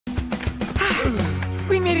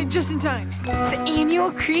made it just in time. The annual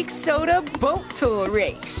Creek Soda Boat Tour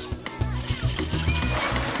Race.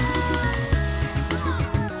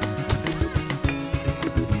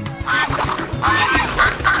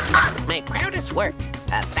 My proudest work.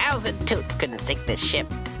 1,000 toots couldn't sink this ship.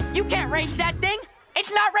 You can't race that thing.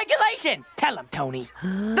 It's not regulation. Tell him, Tony.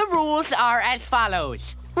 The rules are as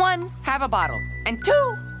follows. 1, have a bottle. And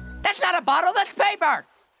 2, that's not a bottle, that's paper.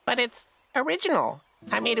 But it's original.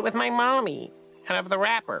 I made it with my mommy out of the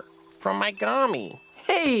wrapper from my gummy.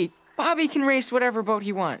 Hey, Bobby can race whatever boat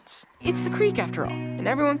he wants. It's the creek after all, and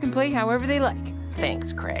everyone can play however they like.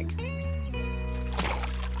 Thanks, Craig.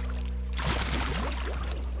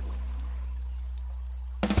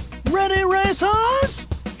 Ready, racers?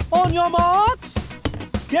 On your marks,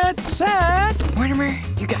 get set, Mortimer,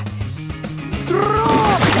 you got this.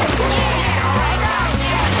 drop!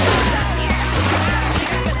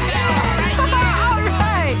 All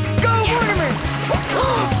right, go Mortimer!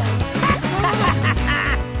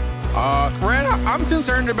 Fred, I'm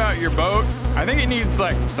concerned about your boat. I think it needs,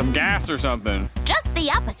 like, some gas or something. Just the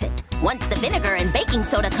opposite. Once the vinegar and baking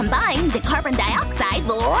soda combine, the carbon dioxide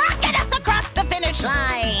will rocket us across the finish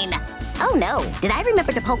line. Oh no, did I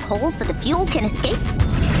remember to poke holes so the fuel can escape?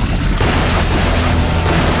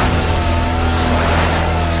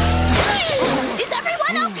 Is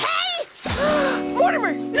everyone okay?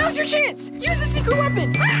 Mortimer, now's your chance! Use the secret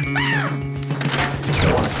weapon! Mortimer,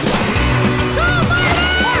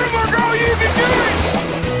 go! You can do it!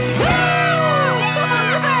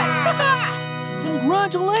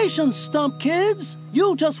 Congratulations, Stump Kids!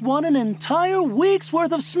 You just won an entire week's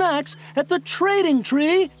worth of snacks at the Trading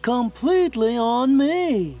Tree, completely on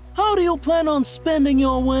me. How do you plan on spending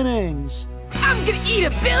your winnings? I'm gonna eat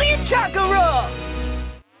 1 billion Choco Rolls!